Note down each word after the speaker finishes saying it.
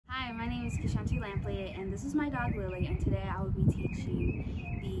name is Lampley, and this is my dog Lily, and today I will be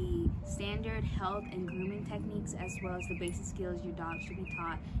teaching the standard health and grooming techniques as well as the basic skills your dog should be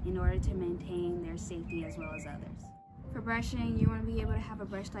taught in order to maintain their safety as well as others. For brushing, you want to be able to have a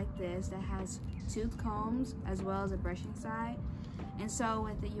brush like this that has tooth combs as well as a brushing side. And so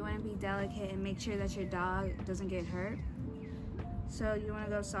with it, you want to be delicate and make sure that your dog doesn't get hurt. So you want to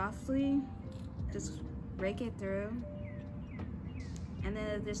go softly, just rake it through. And then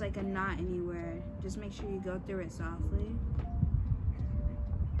if there's like a knot anywhere, just make sure you go through it softly.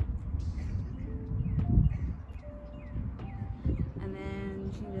 And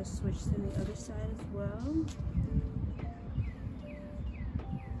then you can just switch to the other side as well.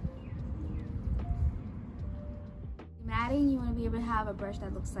 Matting, you want to be able to have a brush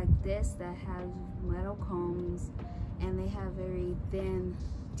that looks like this, that has metal combs, and they have very thin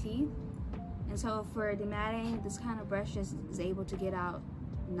teeth. And so for dematting, this kind of brush just is able to get out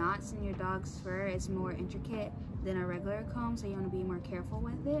knots in your dog's fur. It's more intricate than a regular comb, so you want to be more careful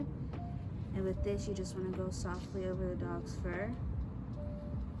with it. And with this, you just want to go softly over the dog's fur.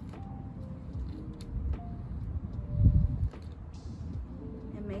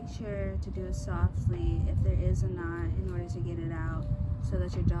 And make sure to do it softly if there is a knot in order to get it out so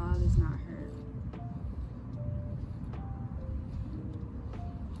that your dog is not hurt.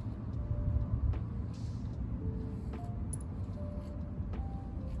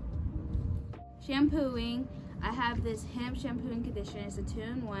 Shampooing, I have this hemp shampoo and conditioner. It's a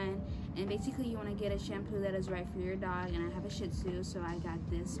 2-in-1, and basically you want to get a shampoo that is right for your dog, and I have a Shih Tzu, so I got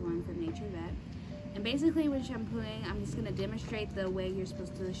this one from Nature Vet. And basically with shampooing, I'm just going to demonstrate the way you're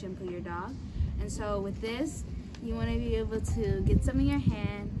supposed to shampoo your dog. And so with this, you want to be able to get some in your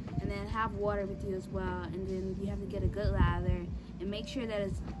hand and then have water with you as well, and then you have to get a good lather and make sure that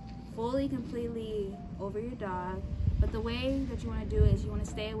it's fully, completely over your dog. But the way that you want to do it is you want to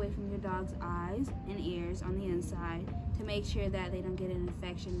stay away from your dog's eyes and ears on the inside to make sure that they don't get an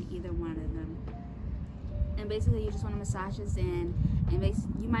infection in either one of them. And basically you just want to massage this in, and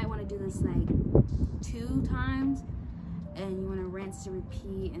you might want to do this like 2 times, and you want to rinse to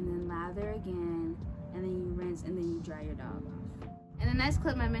repeat and then lather again, and then you rinse and then you dry your dog off. In the next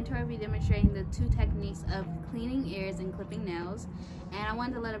clip, my mentor will be demonstrating the 2 techniques of cleaning ears and clipping nails, and I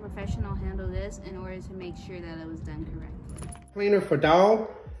wanted to let a professional handle this in order to make sure that it was done correctly. Cleaner for dog.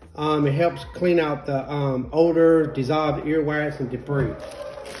 It helps clean out the odor, dissolved earwax, and debris.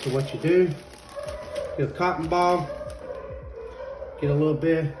 So what you do, get a cotton ball, get a little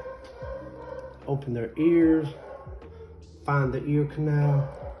bit, open their ears, find the ear canal.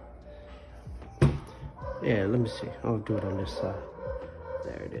 Yeah, let me see. I'll do it on this side.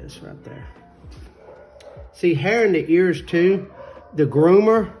 There it is, right there. See, hair in the ears too, the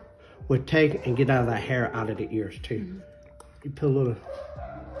groomer would take and get out of that hair out of the ears too. Mm-hmm. You put a little,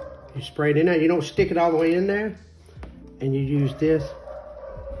 you spray it in there. You don't stick it all the way in there. And you use this.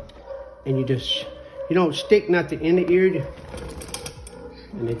 And you just, you don't stick nothing in the ear.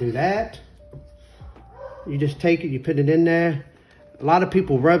 And they do that. You just take it, you put it in there. A lot of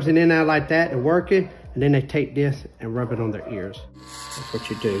people rubs it in there like that and work it. And then they take this and rub it on their ears. That's what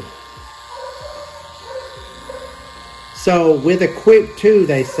you do. So with a quick too,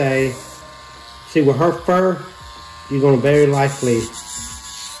 they say, see with her fur, you're gonna very likely,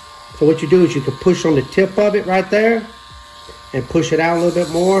 so what you do is you can push on the tip of it right there and push it out a little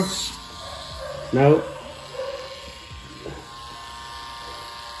bit more. No.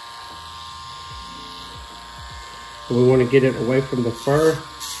 So we wanna get it away from the fur.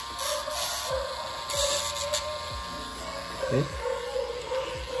 Okay.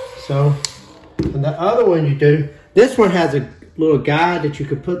 So, and the other one you do, this one has a little guide that you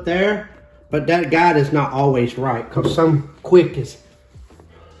could put there, but that guide is not always right because some quick is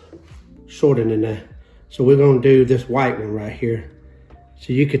shorter than that. So we're gonna do this white one right here.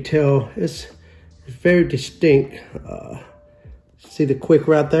 So you could tell it's very distinct. See the quick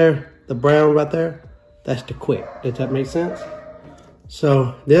right there? The brown right there? That's the quick. Does that make sense?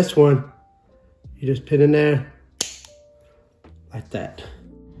 So this one, you just put in there like that.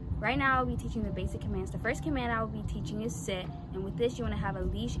 Right now I'll be teaching the basic commands. The first command I will be teaching is sit, and with this you want to have a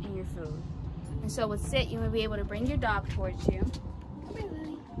leash in your food. And so with sit, you want to be able to bring your dog towards you. Come here,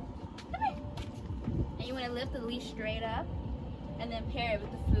 Lily. Come here. And you want to lift the leash straight up and then pair it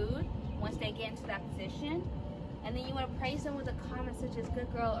with the food once they get into that position. And then you want to praise them with a comment such as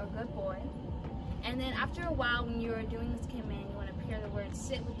good girl or good boy. And then after a while, when you're doing this command, you want to pair the word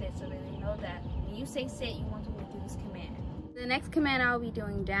sit with it so that they know that when you say sit, you want them to do this command. The next command I will be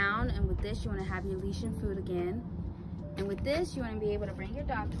doing down, and with this you want to have your leash and food again. And with this you want to be able to bring your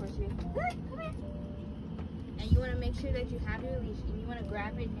dog towards you. Come here. And you want to make sure that you have your leash, and you want to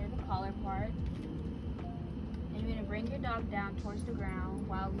grab it near the collar part. And you're going to bring your dog down towards the ground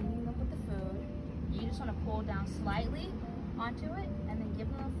while leaving them with the food. And you just want to pull down slightly onto it, and then give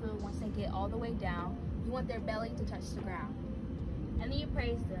them the food. Once they get all the way down, you want their belly to touch the ground. And then you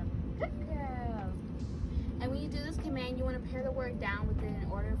praise them. Good girl. And when you do this command, you want to pair the word down with it in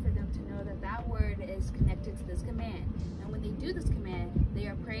order for them to know that that word is connected to this command. And when they do this command, they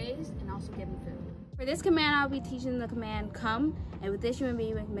are praised and also given food. For this command, I'll be teaching the command come. And with this, you want to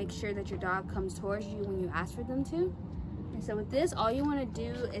be able to make sure that your dog comes towards you when you ask for them to. And so with this, all you want to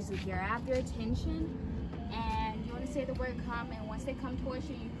do is grab their attention, and you want to say the word come, and once they come towards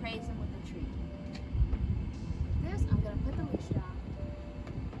you, you praise them with the treat. With this, I'm going to put the leash down.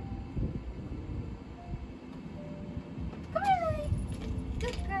 Come here, Lily.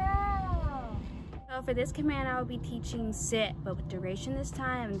 Good girl. So for this command, I will be teaching sit, but with duration this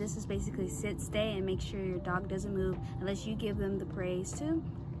time. And this is basically sit, stay, and make sure your dog doesn't move unless you give them the praise too.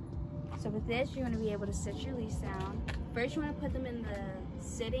 So with this, you're going to be able to sit your leash down. First, you want to put them in the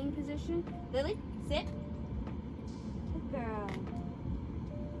sitting position. Lily, sit. Good girl.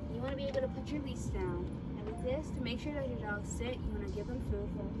 You want to be able to put your leash down. And with this, to make sure that your dogs sit, you want to give them food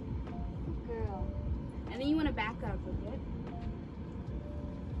first. Good girl. And then you want to back up with it.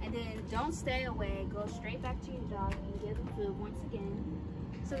 And then don't stay away. Go straight back to your dog and give them food once again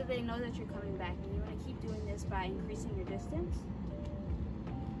so that they know that you're coming back. And you want to keep doing this by increasing your distance.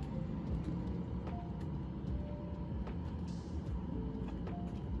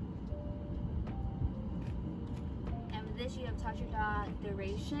 This, you have taught your dog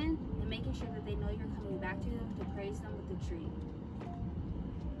duration and making sure that they know you're coming back to them to praise them with the treat.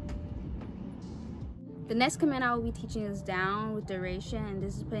 The next command I will be teaching is down with duration, and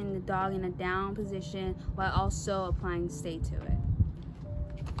this is putting the dog in a down position while also applying stay to it.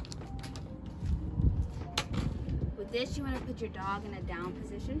 With this, you want to put your dog in a down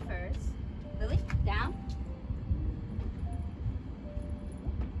position first. Lily, down.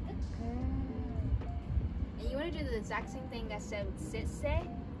 You want to do the exact same thing I said with sit, stay,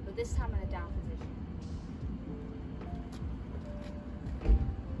 but this time in a down position.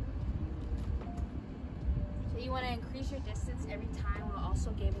 So you want to increase your distance every time while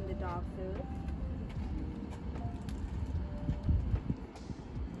also giving the dog food.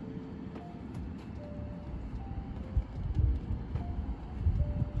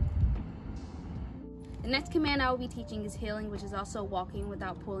 The next command I will be teaching is heeling, which is also walking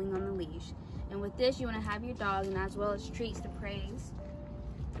without pulling on the leash. And with this, you want to have your dog, and as well as treats to praise.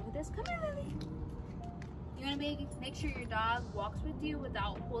 So with this, come here, Lily. You want to make sure your dog walks with you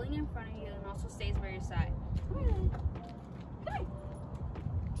without pulling in front of you, and also stays by your side. Come here, Lily. Come here.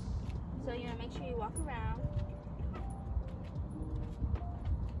 So you want to make sure you walk around.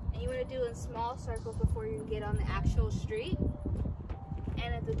 And you want to do a small circle before you get on the actual street.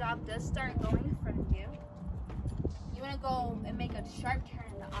 And if the dog does start going in front of you, you want to go and make a sharp turn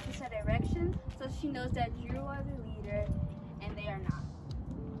in the opposite direction so she knows that you are the leader and they are not.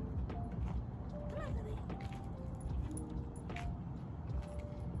 Come on, Lily.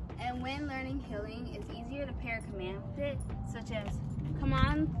 And when learning heeling, it's easier to pair a command with it, such as come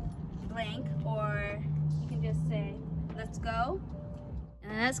on, blank, or you can just say, let's go. In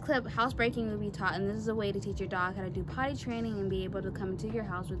the next clip, housebreaking will be taught, and this is a way to teach your dog how to do potty training and be able to come into your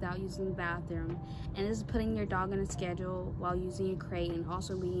house without using the bathroom. And this is putting your dog on a schedule while using a crate, and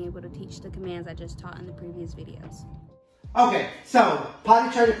also being able to teach the commands I just taught in the previous videos. Okay, so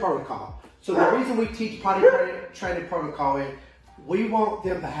potty training protocol. So the reason we teach potty training protocol is we want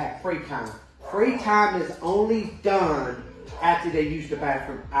them to have free time. Free time is only done after they use the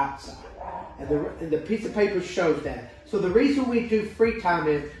bathroom outside. And the piece of paper shows that. So the reason we do free time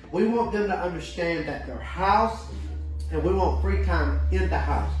is we want them to understand that their house, and we want free time in the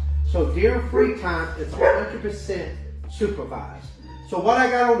house. So during free time, it's 100% supervised. So what I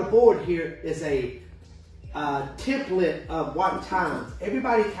got on the board here is a template of what times.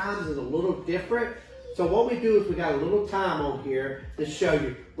 Everybody's times is a little different. So what we do is we got a little time on here to show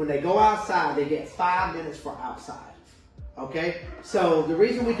you. When they go outside, they get 5 minutes for outside. Okay, so the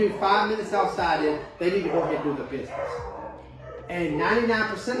reason we do 5 minutes outside is they need to go ahead and do the business. And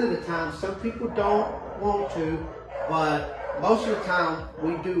 99% of the time, some people don't want to, but most of the time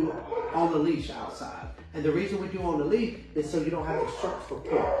we do on the leash outside. And the reason we do on the leash is so you don't have to search for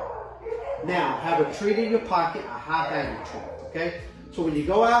poop. Now, have a treat in your pocket, a high value treat, okay? So when you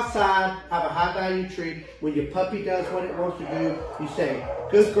go outside, have a high value treat. When your puppy does what it wants to do, you say,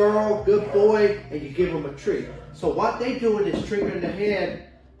 good girl, good boy, and you give them a treat. So what they doing is triggering their head.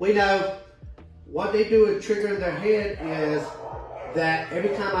 We know what they do is triggering their head is that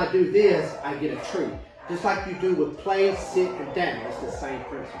every time I do this, I get a treat. Just like you do with play, sit, and down. It's the same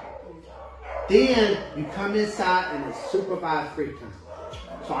principle. Then you come inside and it's supervised free time.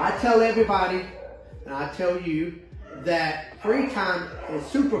 So I tell everybody, and I tell you, that free time and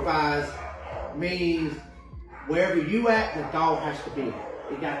supervised means wherever you at, the dog has to be.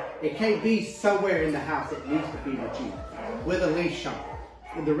 It can't be somewhere in the house. It needs to be with you, with a leash on.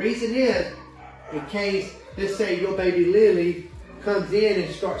 And the reason is, in case, let's say your baby Lily comes in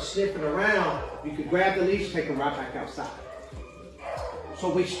and starts sniffing around, you can grab the leash, take her right back outside. So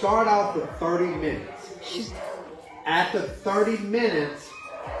we start off with 30 minutes. After 30 minutes,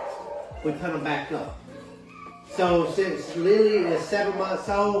 we put them back up. So since Lily is 7 months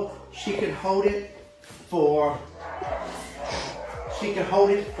old, she can hold it for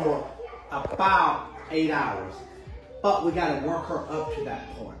about 8 hours. But we gotta work her up to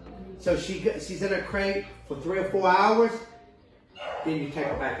that point. So she's in a crate for 3 or 4 hours, then you take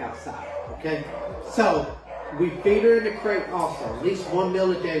her back outside, okay? So we feed her in the crate also. At least 1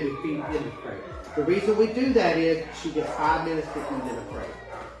 meal a day we feed in the crate. The reason we do that is she gets 5 minutes to eat in the crate.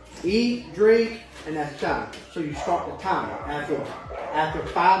 Eat, drink, and that's done. So you start the timer. After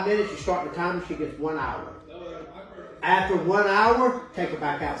 5 minutes, you start the timer, she gets 1 hour. After 1 hour, take her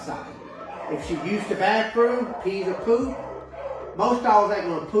back outside. If she used the bathroom, pees or poop, most dogs ain't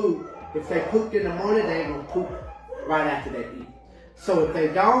gonna poop. If they pooped in the morning, they ain't gonna poop right after they eat. So if they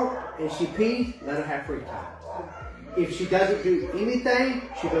don't, and she pees, let her have free time. If she doesn't do anything,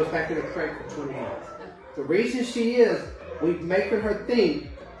 she goes back in the crate for 20 minutes. The reason she is, we're making her think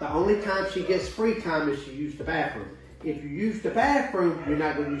the only time she gets free time is she used the bathroom. If you use the bathroom, you're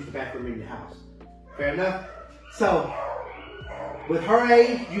not going to use the bathroom in your house. Fair enough? So, with her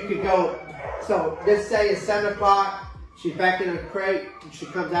age, you could go, so let's say it's 7 o'clock, she's back in her crate, she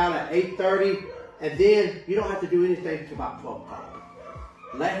comes out at 8:30, and then you don't have to do anything until about 12 o'clock.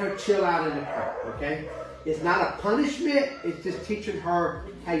 Let her chill out in the crate, okay? It's not a punishment, it's just teaching her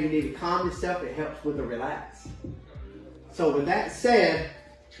how you need to calm yourself. It helps with the relax. So with that said,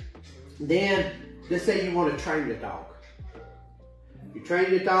 then let's say you want to train your dog. You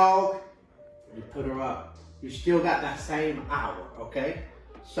train your dog, you put her up. You still got that same hour, okay?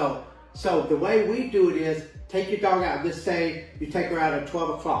 So the way we do it is, take your dog out. Let's say you take her out at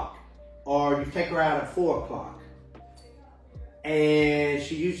 12 o'clock, or you take her out at 4 o'clock, and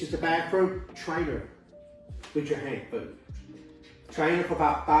she uses the bathroom, train her with your hand food. Train her for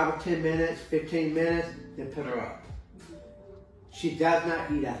about 5 or 10 minutes, 15 minutes, then put her up. She does not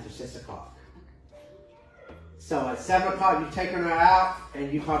eat after 6 o'clock. So at 7 o'clock, you take her out,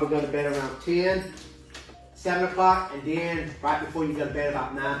 and you probably go to bed around 10, 7 o'clock, and then right before you go to bed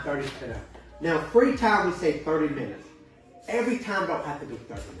about 9:30, put her. Now, free time, we say 30 minutes. Every time don't have to be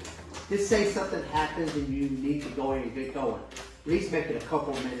 30 minutes. Just say something happens and you need to go in and get going. At least make it a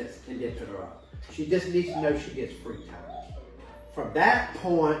couple minutes and then put her up. She just needs to know she gets free time. From that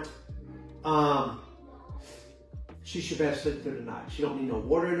point, she should be able to sleep through the night. She don't need no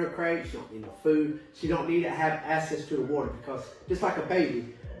water in her crate. She don't need no food. She don't need to have access to the water, because just like a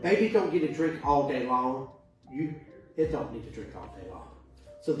baby, babies don't get to drink all day long. It don't need to drink all day long.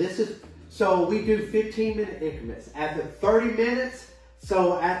 So we do 15-minute increments. After 30 minutes,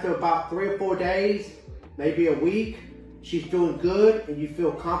 so after about 3 or 4 days, maybe a week, she's doing good and you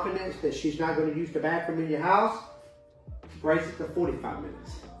feel confident that she's not going to use the bathroom in your house, raise it to 45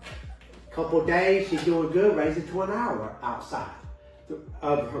 minutes. Couple days, she's doing good, raise it to an hour outside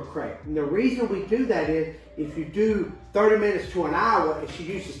of her crate. And the reason we do that is, if you do 30 minutes to an hour and she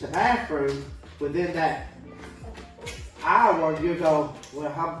uses the bathroom, within that hour, you go,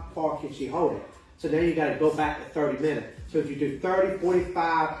 well, how far can she hold it? So then you got to go back to 30 minutes. So if you do 30,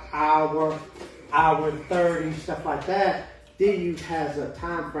 45, hour, 30, stuff like that, then you have a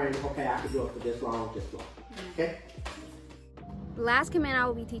time frame, okay, I can do it for this long, okay? The last command I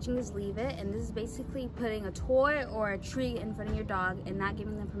will be teaching is leave it, and this is basically putting a toy or a treat in front of your dog and not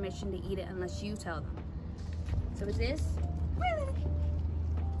giving them permission to eat it unless you tell them. So with this,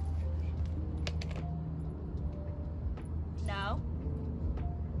 no,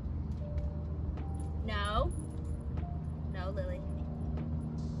 no, no, Lily,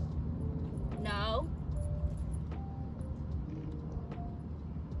 no,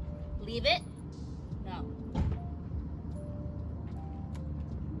 leave it, no.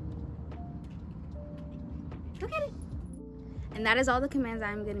 Look at it. And that is all the commands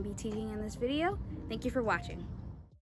I'm going to be teaching in this video. Thank you for watching.